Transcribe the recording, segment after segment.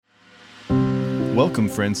Welcome,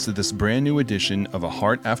 friends, to this brand new edition of A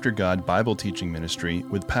Heart After God Bible Teaching Ministry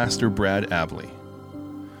with Pastor Brad Abley.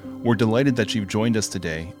 We're delighted that you've joined us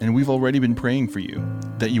today, and we've already been praying for you,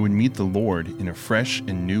 that you would meet the Lord in a fresh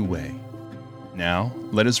and new way. Now,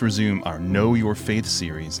 let us resume our Know Your Faith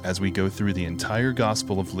series as we go through the entire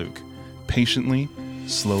Gospel of Luke, patiently,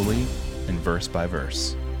 slowly, and verse by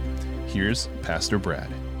verse. Here's Pastor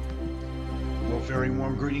Brad. Well, very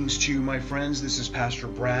warm greetings to you, my friends. This is Pastor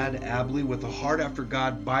Brad Abley with the Heart After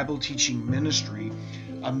God Bible Teaching Ministry,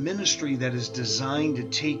 a ministry that is designed to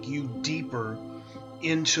take you deeper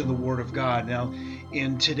into the Word of God. Now,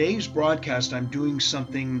 in today's broadcast, I'm doing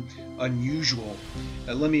something unusual.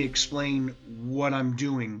 Let me explain what I'm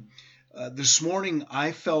doing. This morning,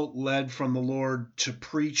 I felt led from the Lord to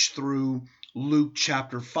preach through Luke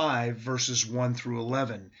chapter 5, verses 1 through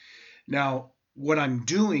 11. Now, what I'm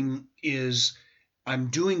doing is I'm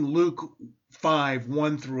doing Luke 5,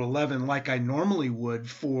 1 through 11 like I normally would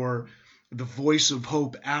for the Voice of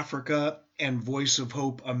Hope Africa and Voice of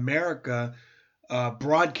Hope America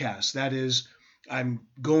broadcast. That is, I'm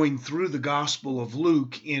going through the Gospel of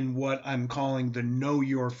Luke in what I'm calling the Know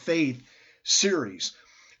Your Faith series.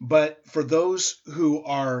 But for those who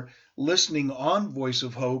are listening on Voice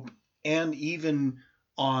of Hope and even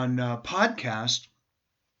on podcast,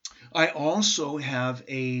 I also have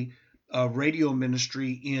a radio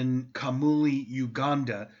ministry in Kamuli,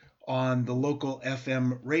 Uganda on the local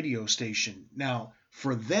FM radio station. Now,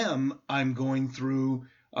 for them, I'm going through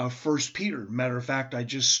 1 Peter. Matter of fact, I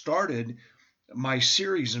just started my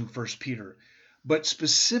series in 1 Peter. But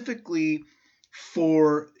specifically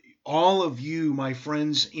for all of you, my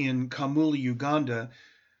friends in Kamuli, Uganda,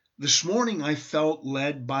 this morning I felt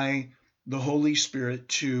led by the Holy Spirit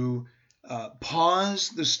to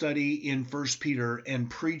pause the study in 1 Peter and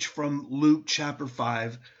preach from Luke chapter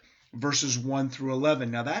 5, verses 1 through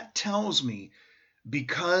 11. Now that tells me,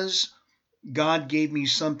 because God gave me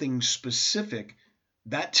something specific,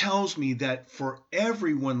 that tells me that for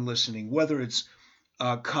everyone listening, whether it's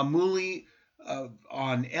Kamuli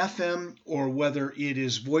on FM or whether it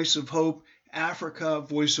is Voice of Hope Africa,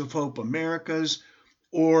 Voice of Hope Americas,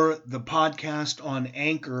 or the podcast on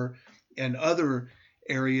Anchor and other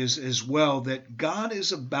areas as well, that God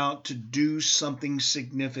is about to do something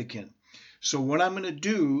significant. So what I'm going to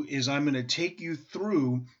do is I'm going to take you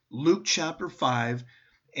through Luke chapter 5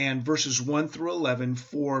 and verses 1 through 11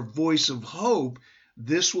 for Voice of Hope.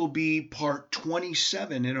 This will be part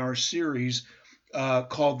 27 in our series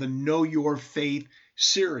called the Know Your Faith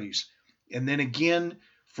series. And then again,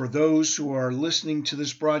 for those who are listening to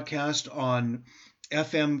this broadcast on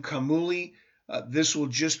FM Kamuli, this will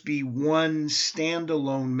just be one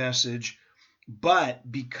standalone message, but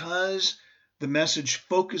because the message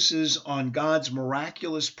focuses on God's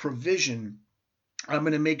miraculous provision, I'm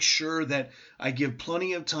going to make sure that I give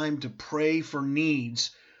plenty of time to pray for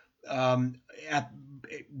needs in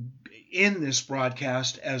this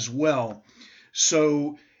broadcast as well.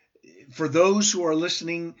 So for those who are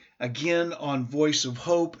listening again on Voice of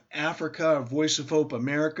Hope Africa or Voice of Hope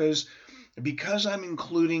Americas, because I'm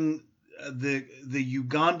including the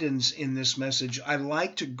Ugandans in this message, I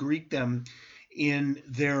like to greet them in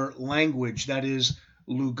their language, that is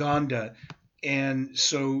Luganda. And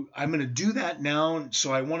so I'm going to do that now.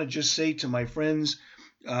 So I want to just say to my friends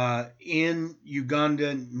in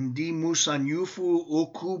Uganda, Ndi Musanyufu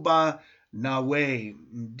Okuba Nawe.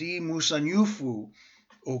 Ndi Musanyufu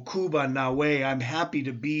Okuba Nawe. I'm happy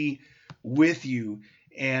to be with you.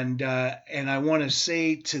 And I want to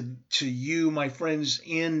say to you, my friends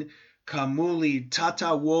in Kamuli,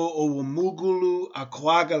 Tata wo owomugulu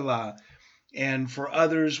akwagala. And for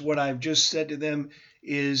others, what I've just said to them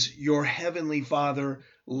is, your heavenly Father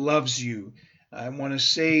loves you. I want to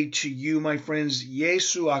say to you, my friends,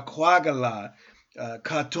 Yesu akwagala,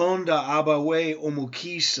 Katonda abawe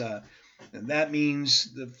omukisa. And that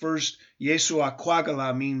means the first, Yesu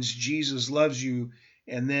akwagala means Jesus loves you.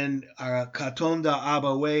 And then Katonda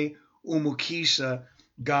abawe umukisa,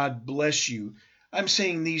 God bless you. I'm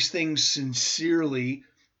saying these things sincerely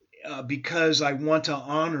because I want to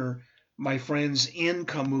honor my friends in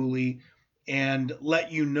Kamuli and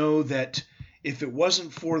let you know that if it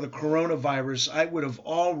wasn't for the coronavirus, I would have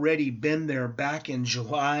already been there back in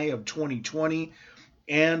July of 2020,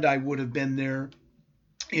 and I would have been there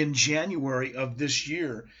in January of this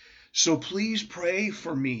year. So please pray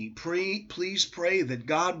for me. Please pray that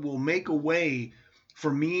God will make a way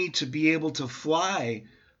for me to be able to fly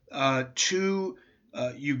to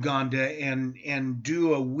Uganda and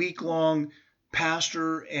do a week-long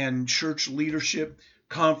pastor and church leadership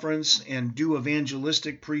conference and do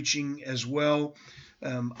evangelistic preaching as well.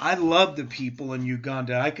 I love the people in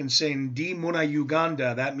Uganda. I can say Ndi Muna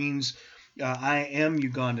Uganda. That means I am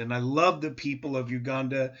Uganda. And I love the people of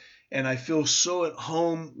Uganda. And I feel so at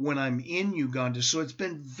home when I'm in Uganda. So it's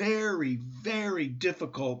been very, very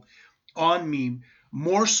difficult on me,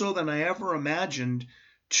 more so than I ever imagined,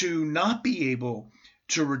 to not be able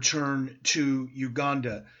to return to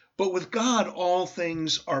Uganda. But with God, all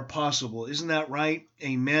things are possible. Isn't that right?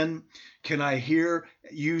 Amen. Can I hear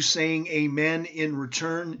you saying amen in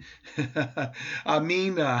return?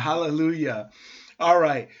 Amina. Hallelujah. All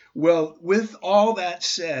right. Well, with all that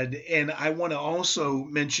said, and I want to also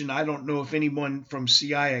mention, I don't know if anyone from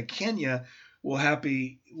Siaya, Kenya will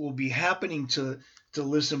be happening to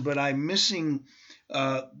listen, but I'm missing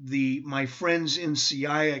my friends in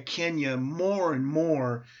Siaya, Kenya more and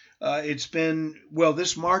more. It's been, well,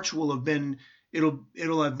 this March will have been,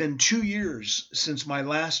 it'll have been 2 years since my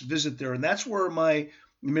last visit there, and that's where my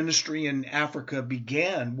ministry in Africa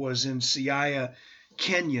began, was in Siaya,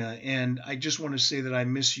 Kenya. And I just want to say that I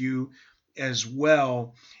miss you as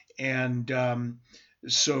well. And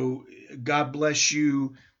so God bless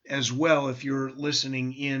you as well if you're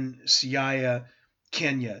listening in Siaya,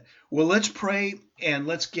 Kenya. Well, let's pray and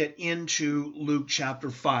let's get into Luke chapter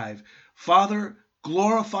 5. Father,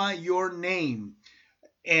 glorify your name,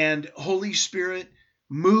 and Holy Spirit,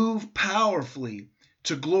 move powerfully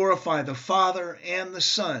to glorify the Father and the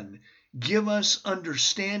Son. Give us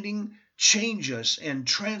understanding, change us, and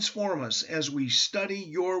transform us as we study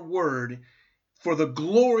your word, for the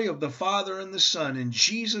glory of the Father and the Son. In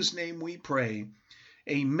Jesus' name we pray.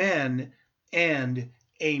 Amen and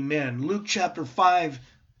amen. Luke chapter 5,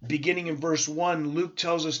 beginning in verse 1, Luke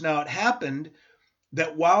tells us, now it happened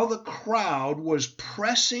that while the crowd was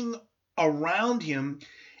pressing around him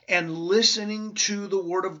and listening to the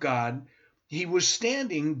word of God, he was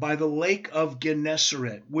standing by the lake of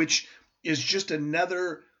Gennesaret, which is just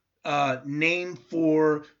another name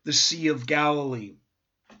for the Sea of Galilee,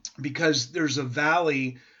 because there's a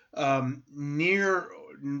valley right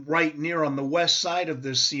near on the west side of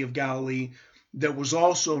the Sea of Galilee that was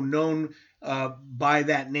also known by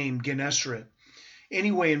that name, Gennesaret.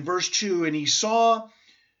 Anyway, in verse 2, and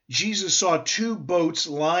Jesus saw 2 boats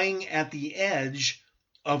lying at the edge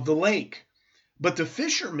of the lake, but the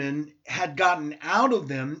fishermen had gotten out of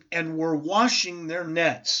them and were washing their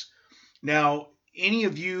nets. Now, any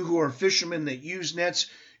of you who are fishermen that use nets,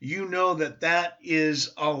 you know that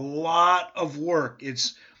is a lot of work.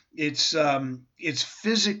 It's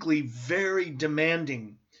physically very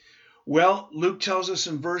demanding. Well, Luke tells us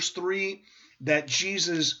in verse 3 that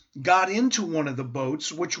Jesus got into one of the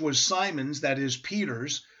boats, which was Simon's, that is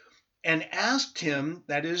Peter's, and asked him,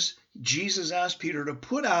 that is, Jesus asked Peter to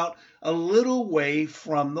put out a little way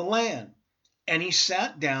from the land. And he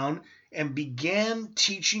sat down and began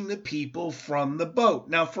teaching the people from the boat.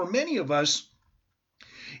 Now, for many of us,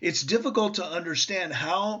 it's difficult to understand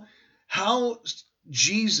how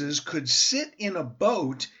Jesus could sit in a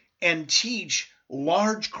boat and teach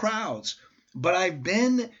large crowds. But I've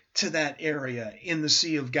been to that area in the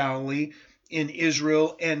Sea of Galilee in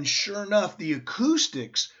Israel, and sure enough, the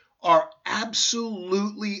acoustics are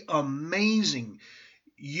absolutely amazing.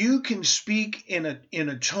 You can speak in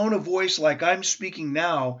a tone of voice like I'm speaking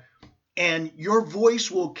now, and your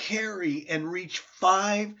voice will carry and reach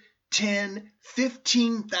 5, 10,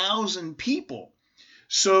 15,000 people.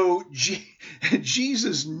 So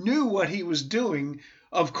Jesus knew what he was doing,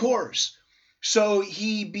 of course. So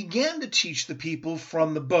he began to teach the people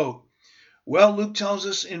from the boat. Well, Luke tells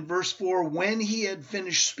us in verse 4, when he had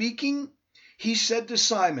finished speaking, he said to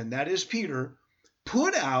Simon, that is Peter,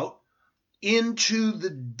 put out into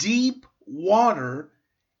the deep water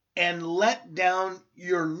and let down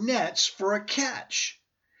your nets for a catch.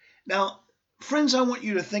 Now, friends, I want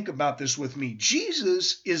you to think about this with me.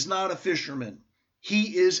 Jesus is not a fisherman.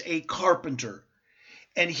 He is a carpenter.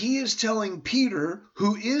 And he is telling Peter,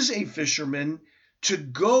 who is a fisherman, to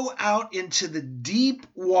go out into the deep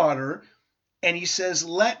water, and he says,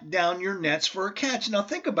 let down your nets for a catch. Now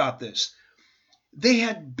think about this. They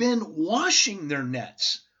had been washing their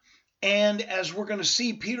nets. And as we're going to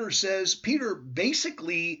see, Peter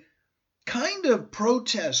basically kind of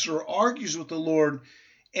protests or argues with the Lord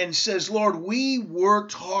and says, Lord, we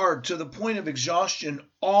worked hard to the point of exhaustion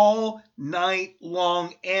all night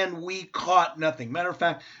long and we caught nothing. Matter of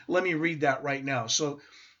fact, let me read that right now. So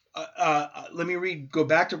go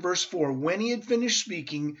back to verse 4. When he had finished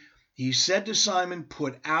speaking, he said to Simon,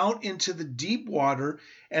 put out into the deep water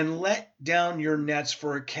and let down your nets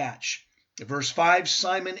for a catch. Verse 5,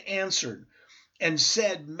 Simon answered and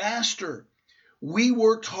said, Master, we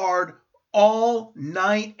worked hard all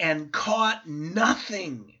night and caught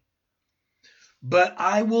nothing. but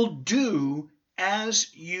I will do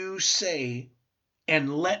as you say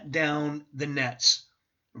and let down the nets.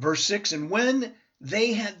 Verse 6, and when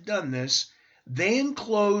they had done this, they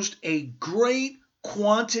enclosed a great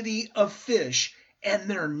quantity of fish, and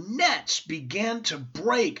their nets began to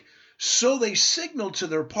break. So they signaled to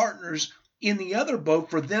their partners in the other boat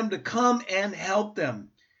for them to come and help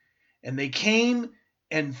them. And they came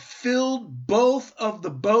and filled both of the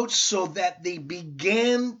boats so that they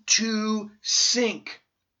began to sink.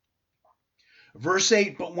 Verse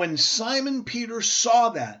 8, but when Simon Peter saw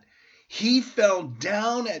that, he fell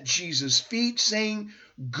down at Jesus' feet, saying,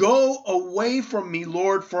 go away from me,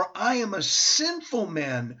 Lord, for I am a sinful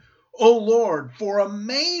man. O Lord, for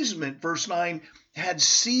amazement, verse 9, had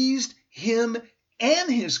seized him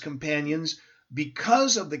and his companions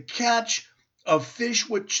because of the catch of fish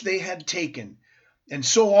which they had taken. And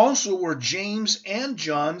so also were James and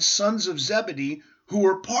John, sons of Zebedee, who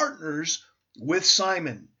were partners with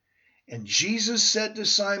Simon. And Jesus said to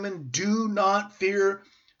Simon, do not fear.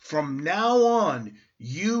 From now on,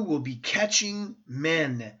 you will be catching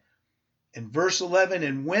men. And verse 11,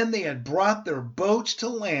 and when they had brought their boats to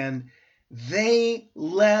land, they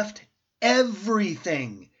left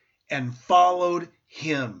everything and followed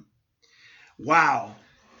him. Wow.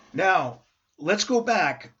 Now, let's go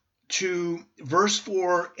back to verse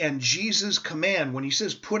 4 and Jesus' command. When he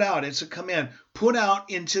says put out, it's a command. Put out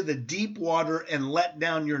into the deep water and let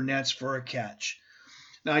down your nets for a catch.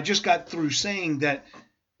 Now, I just got through saying that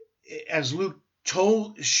as Luke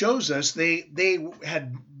shows us, they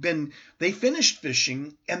finished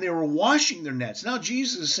fishing and they were washing their nets. Now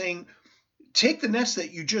Jesus is saying, take the nets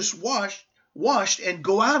that you just washed and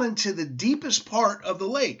go out into the deepest part of the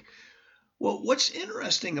lake. Well, what's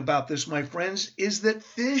interesting about this, my friends, is that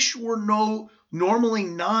fish were normally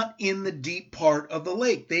not in the deep part of the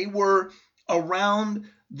lake. They were around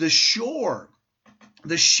the shore,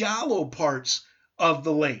 the shallow parts of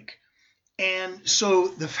the lake. And so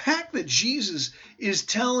the fact that Jesus is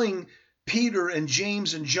telling Peter and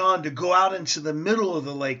James and John to go out into the middle of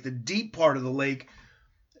the lake, the deep part of the lake,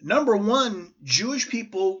 number one, Jewish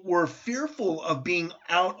people were fearful of being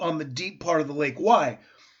out on the deep part of the lake. Why?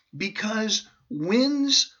 Because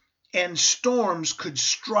winds and storms could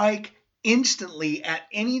strike instantly at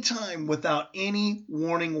any time without any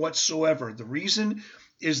warning whatsoever. The reason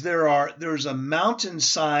is there's a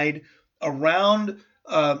mountainside around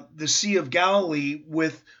the Sea of Galilee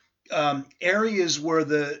with areas where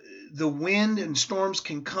the wind and storms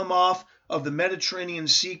can come off of the Mediterranean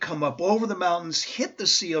Sea, come up over the mountains, hit the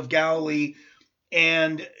Sea of Galilee,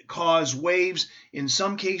 and cause waves, in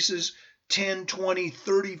some cases 10, 20,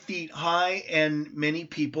 30 feet high, and many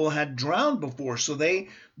people had drowned before. So they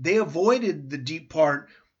avoided the deep part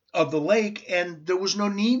of the lake, and there was no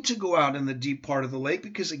need to go out in the deep part of the lake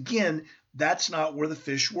because, again, that's not where the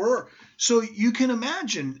fish were. So you can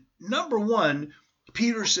imagine, number one,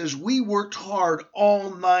 Peter says, we worked hard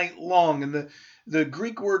all night long. And the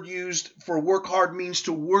Greek word used for work hard means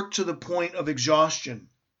to work to the point of exhaustion.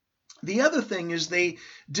 The other thing is they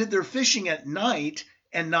did their fishing at night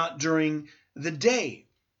and not during the day.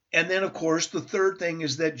 And then, of course, the third thing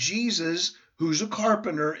is that Jesus, who's a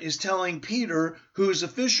carpenter, is telling Peter, who's a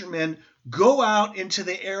fisherman, go out into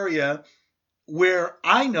the area where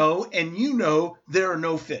I know and you know there are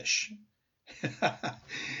no fish.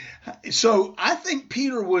 So I think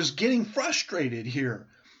Peter was getting frustrated here.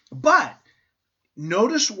 But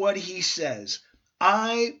notice what he says.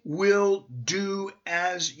 I will do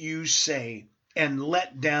as you say and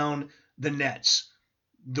let down the nets.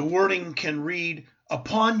 The wording can read,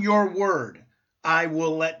 upon your word, I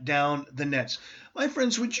will let down the nets. My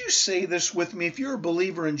friends, would you say this with me? If you're a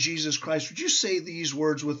believer in Jesus Christ, would you say these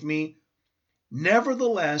words with me?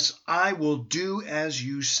 Nevertheless, I will do as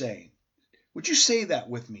you say. Would you say that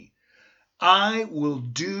with me? I will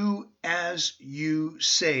do as you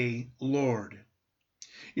say, Lord.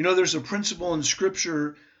 You know, there's a principle in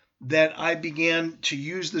Scripture that I began to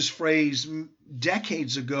use this phrase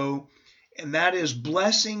decades ago, and that is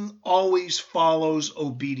blessing always follows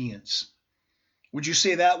obedience. Would you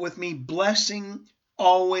say that with me? Blessing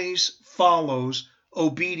always follows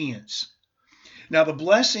obedience. Now, the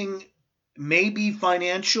blessing may be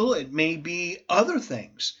financial, it may be other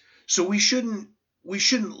things. So we shouldn't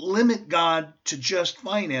limit God to just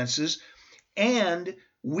finances, and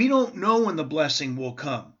we don't know when the blessing will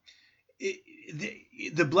come.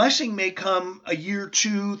 The blessing may come a year,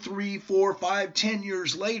 2, 3, 4, 5, 10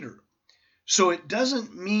 years later. So it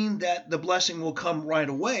doesn't mean that the blessing will come right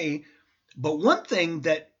away. But one thing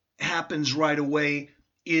that happens right away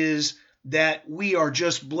is that we are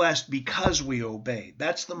just blessed because we obey.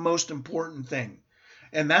 That's the most important thing.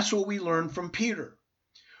 And that's what we learn from Peter.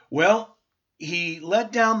 Well, he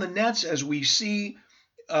let down the nets, as we see.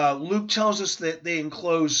 Luke tells us that they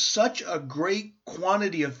enclosed such a great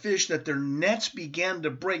quantity of fish that their nets began to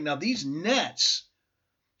break. Now, these nets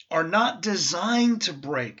are not designed to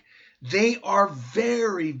break. They are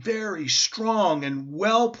very, very strong and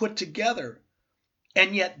well put together.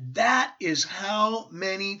 And yet that is how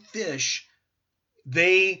many fish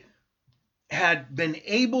they had been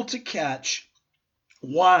able to catch.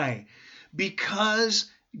 Why? Because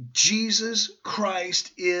Jesus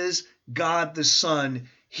Christ is God the Son.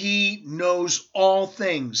 He knows all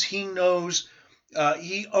things. He knows,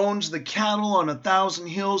 he owns the cattle on 1,000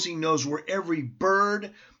 hills. He knows where every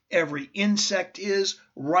bird, every insect is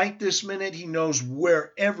right this minute. He knows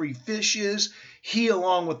where every fish is. He,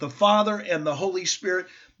 along with the Father and the Holy Spirit,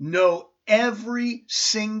 know every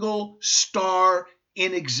single star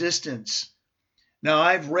in existence. Now,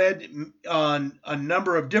 I've read on a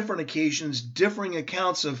number of different occasions differing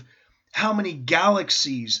accounts of how many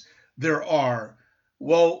galaxies there are.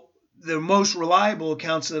 Well, the most reliable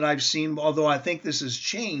accounts that I've seen, although I think this has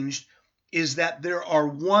changed, is that there are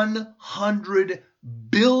 100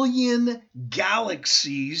 billion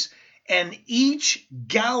galaxies, and each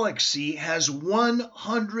galaxy has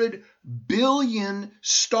 100 billion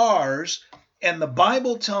stars. And the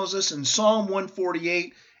Bible tells us in Psalm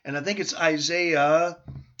 148, and I think it's Isaiah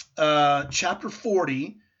chapter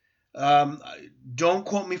 40. Don't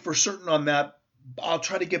quote me for certain on that. I'll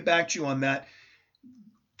try to get back to you on that.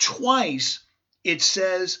 Twice it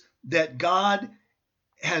says that God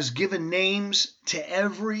has given names to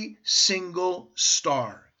every single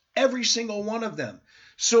star, every single one of them.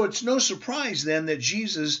 So it's no surprise then that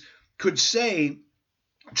Jesus could say,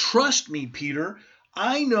 "Trust me, Peter,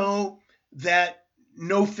 I know that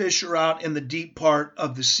no fish are out in the deep part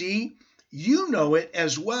of the sea. You know it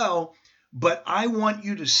as well, but I want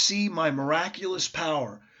you to see my miraculous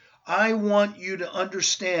power. I want you to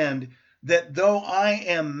understand that though I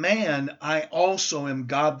am man, I also am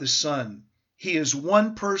God the Son. He is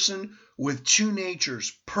one person with two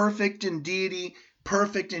natures, perfect in deity,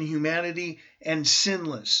 perfect in humanity, and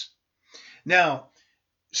sinless." Now,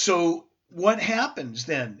 so what happens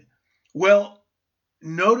then? Well,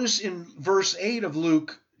 notice in verse 8 of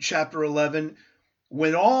Luke chapter 11,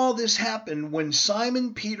 when all this happened, when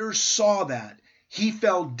Simon Peter saw that, he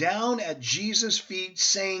fell down at Jesus' feet,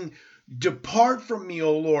 saying, "Depart from me,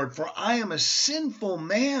 O Lord, for I am a sinful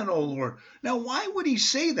man, O Lord." Now, why would he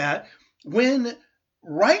say that when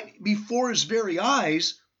right before his very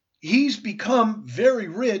eyes, he's become very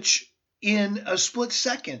rich in a split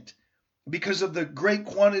second because of the great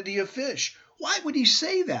quantity of fish? Why would he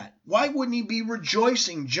say that? Why wouldn't he be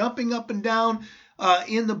rejoicing, jumping up and down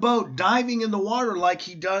in the boat, diving in the water like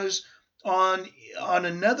he does on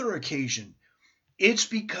another occasion? It's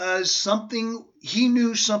because he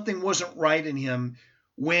knew something wasn't right in him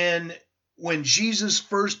when Jesus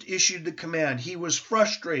first issued the command. He was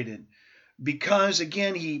frustrated because,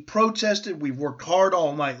 again, he protested. "We've worked hard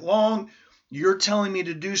all night long. You're telling me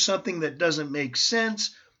to do something that doesn't make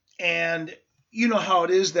sense." And you know how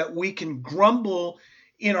it is that we can grumble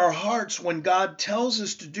in our hearts when God tells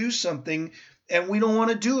us to do something and we don't want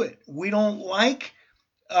to do it. We don't like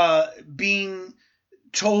being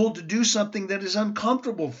told to do something that is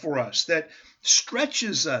uncomfortable for us, that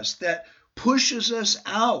stretches us, that pushes us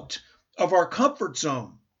out of our comfort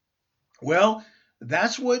zone. Well,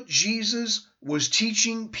 that's what Jesus was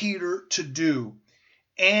teaching Peter to do.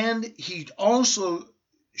 And he also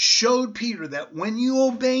showed Peter that when you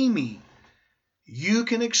obey me, you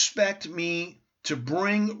can expect me to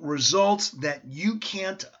bring results that you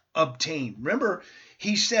can't obtain. Remember,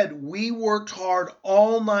 he said, "We worked hard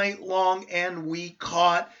all night long and we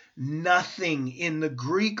caught nothing." In the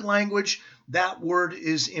Greek language, that word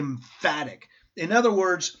is emphatic. In other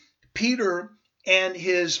words, Peter and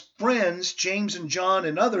his friends, James and John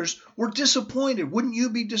and others, were disappointed. Wouldn't you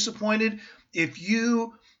be disappointed if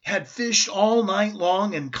you had fished all night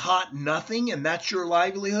long and caught nothing, and that's your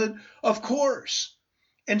livelihood? Of course.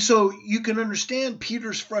 And so you can understand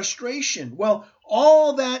Peter's frustration. Well,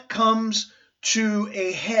 all that comes to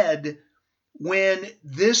a head when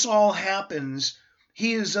this all happens.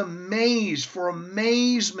 He is amazed, for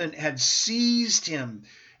amazement had seized him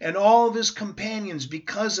and all of his companions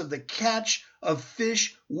because of the catch of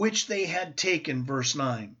fish which they had taken. Verse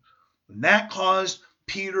 9. And that caused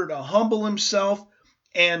Peter to humble himself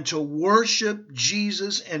and to worship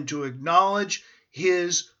Jesus and to acknowledge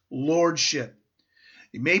his lordship.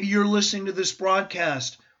 Maybe you're listening to this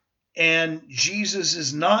broadcast and Jesus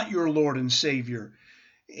is not your Lord and Savior,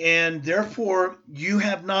 and therefore you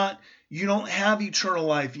have not you don't have eternal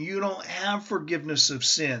life. You don't have forgiveness of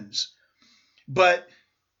sins. But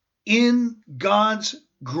in God's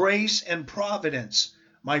grace and providence,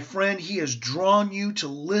 my friend, he has drawn you to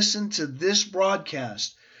listen to this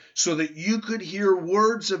broadcast so that you could hear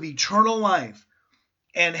words of eternal life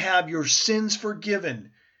and have your sins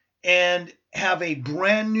forgiven and have a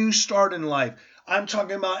brand new start in life. I'm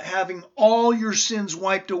talking about having all your sins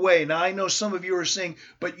wiped away. Now, I know some of you are saying,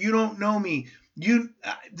 but you don't know me.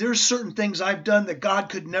 There's certain things I've done that God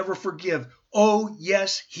could never forgive. Oh,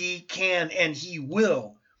 yes, he can, and he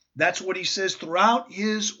will. That's what he says throughout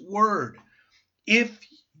his word. If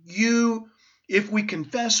we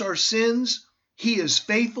confess our sins, he is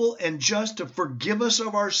faithful and just to forgive us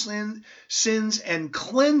of our sins and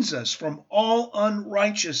cleanse us from all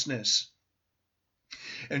unrighteousness.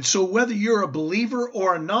 And so whether you're a believer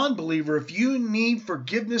or a non-believer, if you need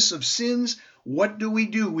forgiveness of sins, what do?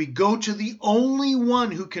 We go to the only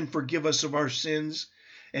one who can forgive us of our sins,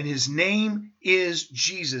 and his name is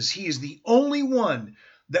Jesus. He is the only one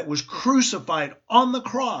that was crucified on the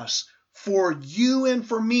cross for you and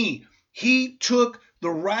for me. He took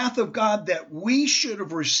the wrath of God that we should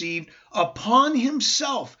have received upon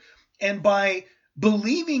himself, and by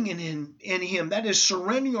believing in him, that is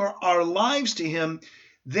surrendering our lives to him,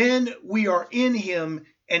 then we are in him,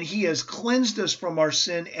 and he has cleansed us from our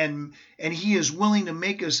sin, and he is willing to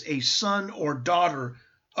make us a son or daughter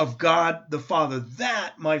of God the Father.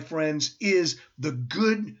 That, my friends, is the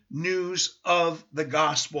good news of the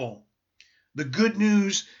gospel. The good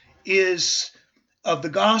news is of the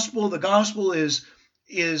gospel. The gospel is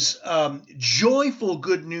joyful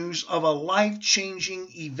good news of a life-changing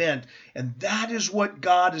event. And that is what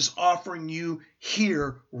God is offering you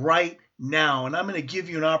here right now. And I'm going to give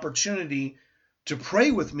you an opportunity to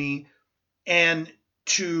pray with me and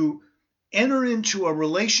to enter into a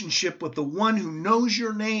relationship with the one who knows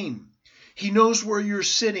your name. He knows where you're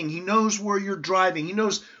sitting. He knows where you're driving. He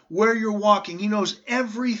knows where you're walking. He knows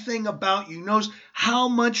everything about you. He knows how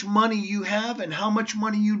much money you have and how much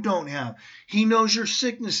money you don't have. He knows your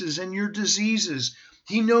sicknesses and your diseases.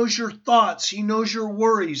 He knows your thoughts. He knows your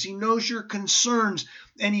worries. He knows your concerns.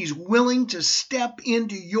 And he's willing to step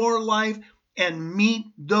into your life and meet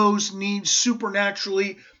those needs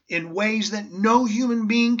supernaturally in ways that no human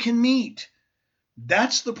being can meet.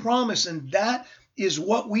 That's the promise, and that is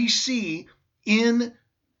what we see in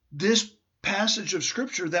this passage of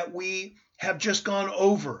Scripture that we have just gone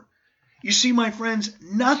over. You see, my friends,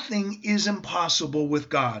 nothing is impossible with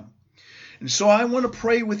God. And so I want to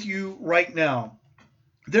pray with you right now.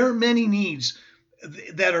 There are many needs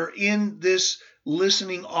that are in this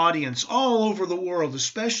listening audience all over the world,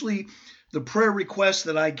 especially the prayer requests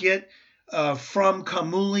that I get from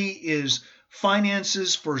Kamuli is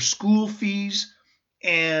finances for school fees,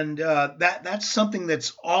 and that's something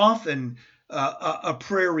that's often a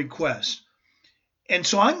prayer request. And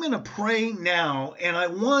so I'm going to pray now, and I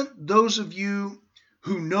want those of you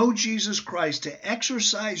who know Jesus Christ to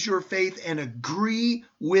exercise your faith and agree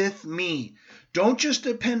with me. Don't just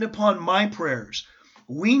depend upon my prayers.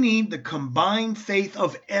 We need the combined faith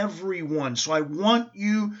of everyone. So I want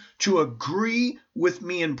you to agree with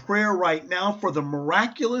me in prayer right now for the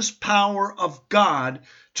miraculous power of God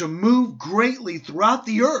to move greatly throughout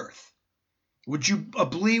the earth. Would you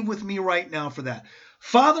believe with me right now for that?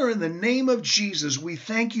 Father, in the name of Jesus, we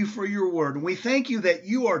thank you for your word. And we thank you that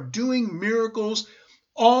you are doing miracles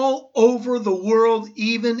all over the world,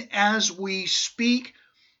 even as we speak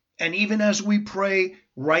and even as we pray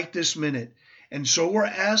right this minute. And so we're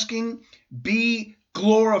asking, be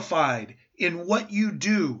glorified in what you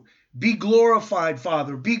do. Be glorified,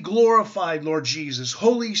 Father. Be glorified, Lord Jesus.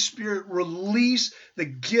 Holy Spirit, release the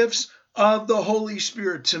gifts of the Holy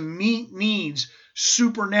Spirit to meet needs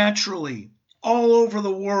supernaturally all over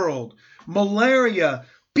the world. Malaria,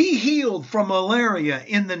 be healed from malaria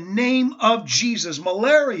in the name of Jesus.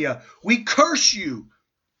 Malaria, we curse you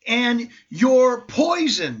and your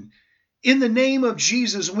poison in the name of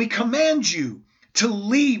Jesus. We command you to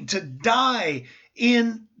leave, to die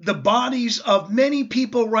in the bodies of many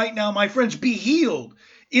people right now. My friends, be healed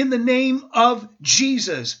in the name of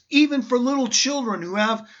Jesus. Even for little children who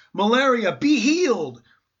have malaria, be healed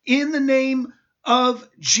in the name of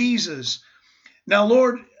Jesus. Now,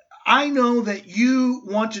 Lord, I know that you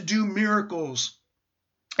want to do miracles,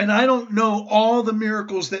 and I don't know all the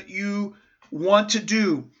miracles that you want to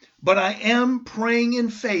do, but I am praying in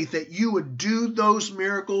faith that you would do those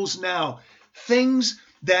miracles now. Things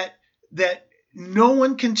that no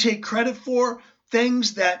one can take credit for,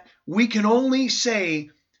 things that we can only say,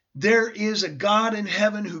 there is a God in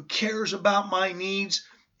heaven who cares about my needs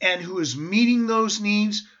and who is meeting those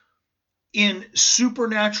needs in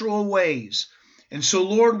supernatural ways. And so,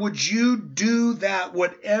 Lord, would you do that?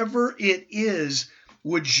 Whatever it is,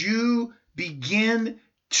 would you begin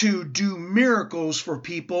to do miracles for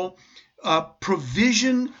people,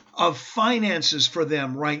 provision of finances for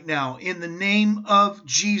them right now in the name of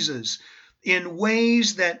Jesus, in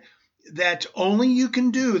ways that only you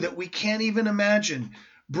can do, that we can't even imagine,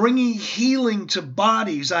 bringing healing to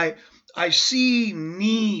bodies. I see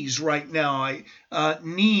knees right now,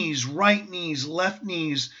 knees, right knees, left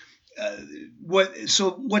knees.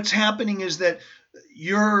 So what's happening is that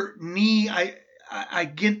your knee, I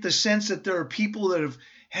get the sense that there are people that have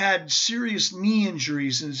had serious knee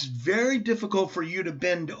injuries, and it's very difficult for you to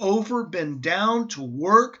bend over, bend down, to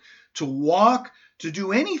work, to walk, to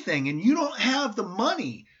do anything, and you don't have the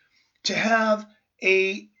money to have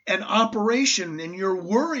an operation, and you're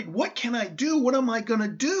worried, what can I do? What am I going to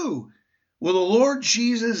do? Well, the Lord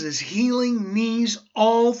Jesus is healing knees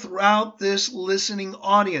all throughout this listening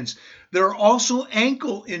audience. There are also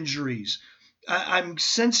ankle injuries. I'm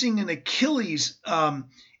sensing an Achilles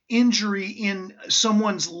injury in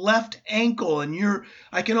someone's left ankle, and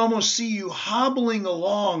I can almost see you hobbling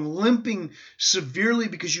along, limping severely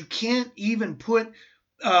because you can't even put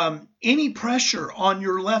any pressure on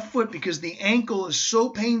your left foot because the ankle is so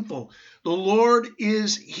painful. The Lord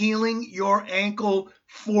is healing your ankle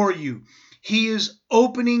for you. He is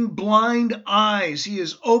opening blind eyes. He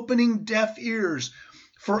is opening deaf ears.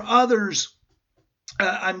 For others,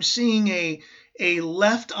 I'm seeing a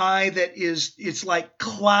left eye that it's like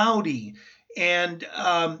cloudy. And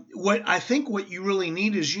what you really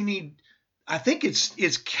need is I think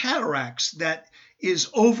it's cataracts that is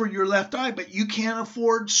over your left eye, but you can't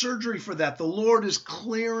afford surgery for that. The Lord is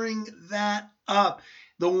clearing that up.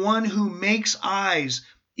 The one who makes eyes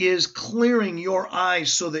is clearing your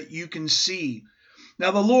eyes so that you can see.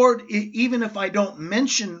 Now, the Lord, even if I don't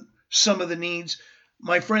mention some of the needs,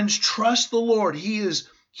 my friends, trust the Lord. He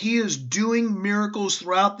is doing miracles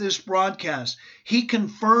throughout this broadcast. He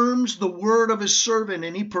confirms the word of his servant,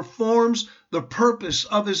 and he performs the purpose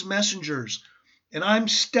of his messengers. And I'm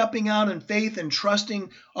stepping out in faith and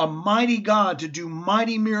trusting a mighty God to do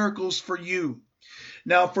mighty miracles for you.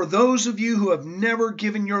 Now, for those of you who have never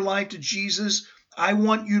given your life to Jesus, I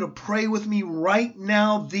want you to pray with me right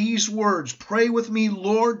now these words. Pray with me,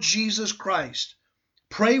 Lord Jesus Christ.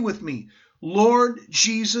 Pray with me, Lord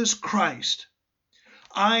Jesus Christ.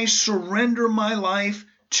 I surrender my life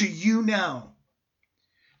to you now.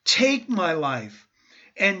 Take my life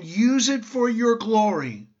and use it for your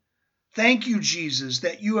glory. Thank you, Jesus,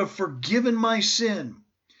 that you have forgiven my sin.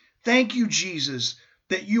 Thank you, Jesus,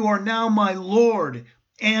 that you are now my Lord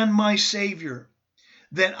and my Savior,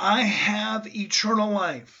 that I have eternal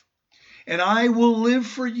life, and I will live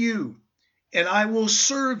for you, and I will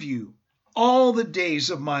serve you all the days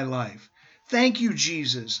of my life. Thank you,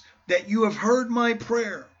 Jesus, that you have heard my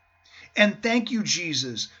prayer. And thank you,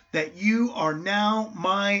 Jesus, that you are now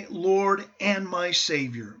my Lord and my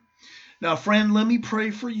Savior. Now, friend, let me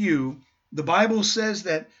pray for you. The Bible says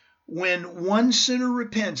that when one sinner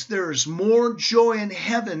repents, there is more joy in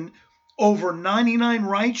heaven over 99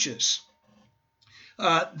 righteous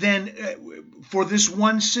than for this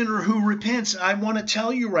one sinner who repents. I want to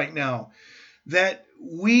tell you right now that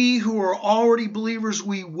we who are already believers,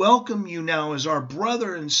 we welcome you now as our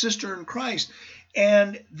brother and sister in Christ,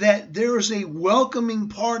 and that there is a welcoming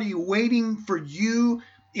party waiting for you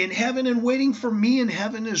in heaven and waiting for me in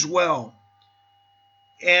heaven as well.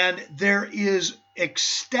 And there is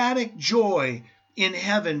ecstatic joy in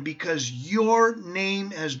heaven because your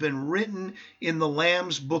name has been written in the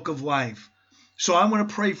Lamb's book of life. So I want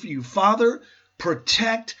to pray for you. Father,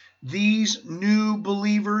 protect these new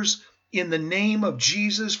believers in the name of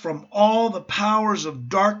Jesus from all the powers of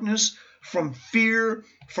darkness, from fear,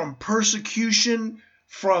 from persecution,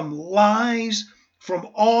 from lies, from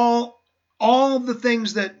all the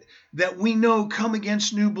things that we know come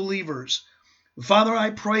against new believers. Father, I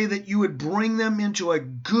pray that you would bring them into a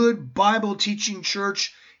good Bible teaching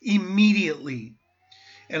church immediately.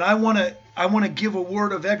 And I want to give a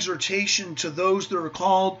word of exhortation to those that are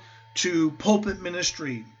called to pulpit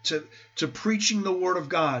ministry, to preaching the word of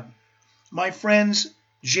God. My friends,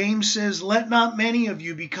 James says, let not many of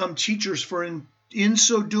you become teachers, for in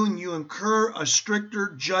so doing you incur a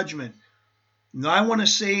stricter judgment. And I want to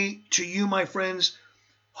say to you, my friends,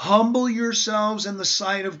 humble yourselves in the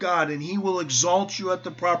sight of God, and he will exalt you at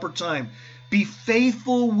the proper time. Be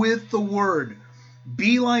faithful with the word.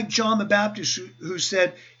 Be like John the Baptist, who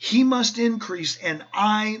said, he must increase and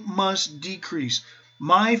I must decrease.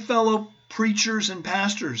 My fellow preachers and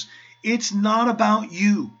pastors, it's not about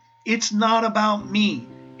you. It's not about me.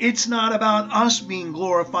 It's not about us being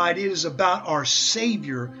glorified. It is about our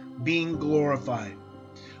Savior being glorified.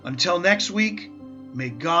 Until next week, may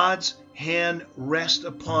God's hand rest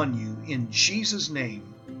upon you. In Jesus'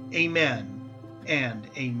 name, amen and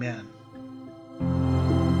amen.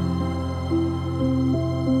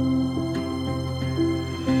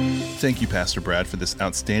 Thank you, Pastor Brad, for this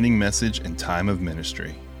outstanding message and time of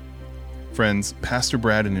ministry. Friends, Pastor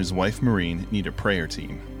Brad and his wife Maureen need a prayer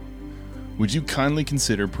team. Would you kindly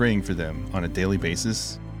consider praying for them on a daily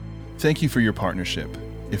basis? Thank you for your partnership.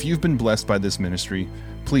 If you've been blessed by this ministry,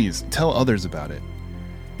 please tell others about it.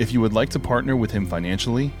 If you would like to partner with him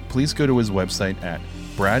financially, please go to his website at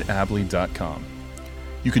bradabley.com.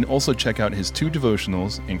 You can also check out his 2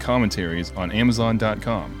 devotionals and commentaries on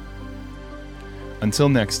amazon.com. Until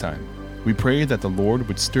next time, we pray that the Lord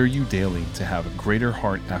would stir you daily to have a greater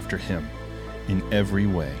heart after Him in every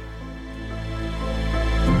way.